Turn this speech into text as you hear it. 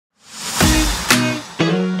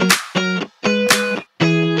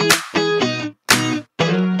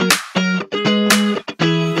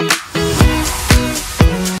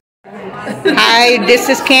Hi, this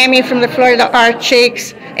is Cammie from the Florida Art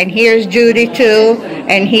Chix, and here's Judy too,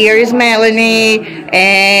 and here is Melanie,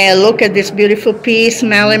 and look at this beautiful piece.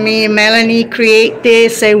 Melanie created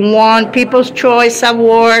this and won People's Choice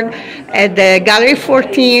Award at the Gallery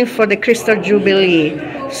 14 for the Crystal Jubilee.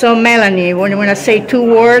 So Melanie, you want to say 2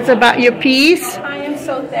 words about your piece? I am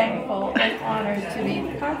so thankful and honored to be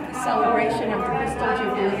part of the celebration of the Crystal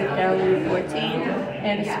Jubilee at Gallery 14,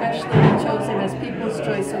 and especially be chosen as People's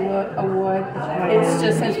Choice Award. It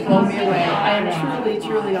just has blown me away. I am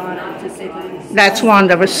truly honored, to say the least. That's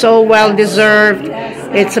wonderful. So well deserved.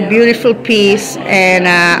 It's a beautiful piece, and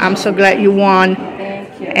I'm so glad you won.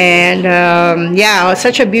 And yeah,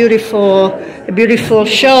 such a beautiful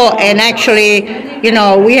show. And actually, you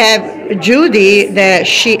know, we have Judy that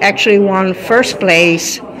she actually won first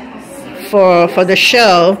place for the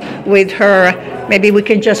show with her. Maybe we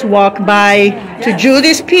can just walk by to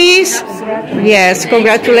Judy's piece. Yes,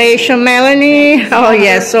 congratulations, Melanie. Oh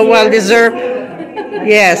yes, so well deserved.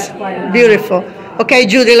 Yes, beautiful. Okay,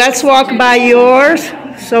 Judy, let's walk by yours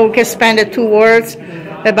so we can spend the 2 words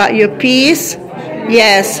about your piece.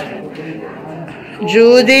 Yes,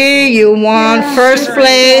 Judy, you won first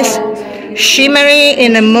place, Shimmery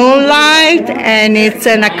in the Moonlight, and it's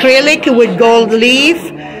an acrylic with gold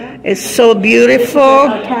leaf. It's so beautiful.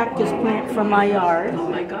 A cactus plant from my yard.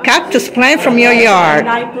 Cactus plant from your yard.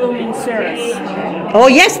 Night blooming cerise. Oh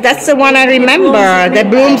yes, that's the one I remember.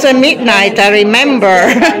 That blooms at midnight. I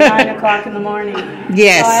remember. 9 o'clock in the morning.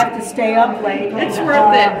 Yes. So I have to stay up late. It's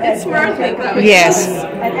worth it. It's worth it. Yes.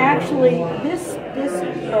 And actually, this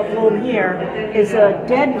bloom here is a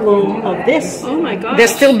dead bloom of this. Oh my God. They're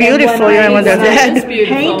still beautiful, you know, when they're dead.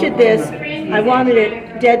 Painted this, I wanted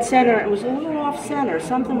it dead center. It was a little off center.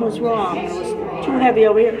 Something was wrong. It was too heavy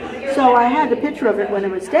over here. So I had the picture of it when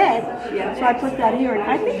it was dead. So I put that here, and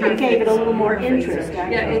I think it gave it a little more interest.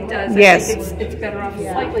 Actually. Yeah, it does. Yes. I think it's better off,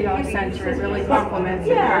 slightly off center. It really complements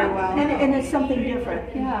it very well. And it's something different.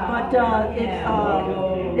 Yeah.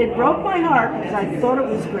 But it broke my heart because I thought it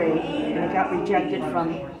was great, and it got rejected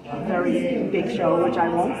from a very big show, which I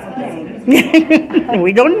won't name.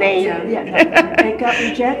 We don't name. Yeah, it got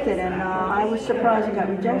rejected, and I was surprised it got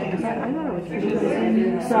rejected because I thought it was pretty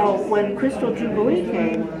good. So when Crystal Jubilee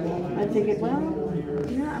came, I figured, well,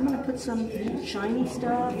 yeah, I'm going to put some shiny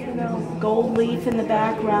stuff, you know, gold leaf in the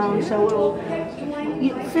background, so it'll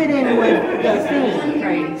fit in with the theme,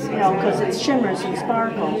 you know, because it shimmers and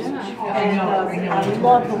sparkles. And I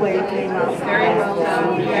love the way it came out. Very well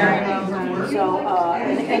done. Very well done. So,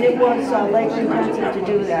 and it was labor intensive to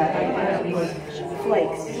do that. It was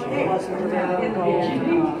flakes. It wasn't a gold sheet.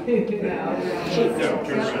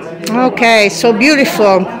 Okay, so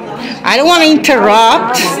beautiful. I don't want to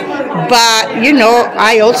interrupt, but you know,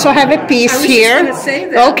 I also have a piece here.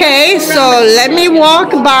 Okay, so let me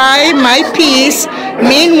walk by my piece.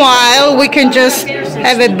 Meanwhile, we can just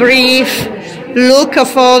have a brief look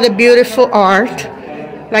of all the beautiful art.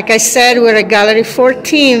 Like I said, we're at Gallery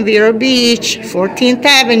 14, Vero Beach, 14th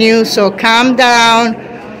Avenue, so come down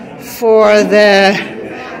for the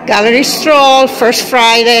gallery stroll, first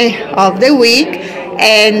Friday of the week.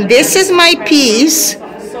 And this is my piece,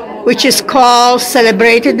 which is called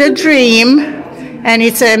Celebrated the Dream, and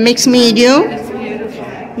it's a mixed medium.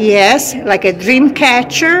 Yes, like a dream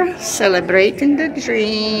catcher, celebrating the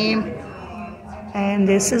dream. And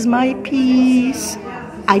this is my piece.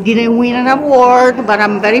 I didn't win an award, but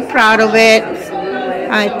I'm very proud of it.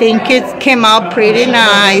 I think it came out pretty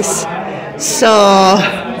nice. So,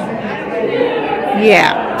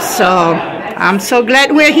 yeah, so I'm so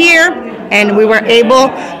glad we're here, and we were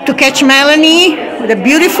able to catch Melanie with a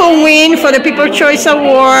beautiful win for the People's Choice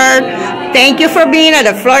Award. Thank you for being at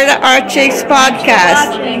the Florida Art Chix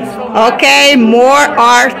podcast. Okay, more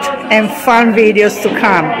art and fun videos to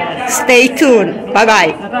come. Stay tuned.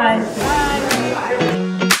 Bye-bye. Bye-bye.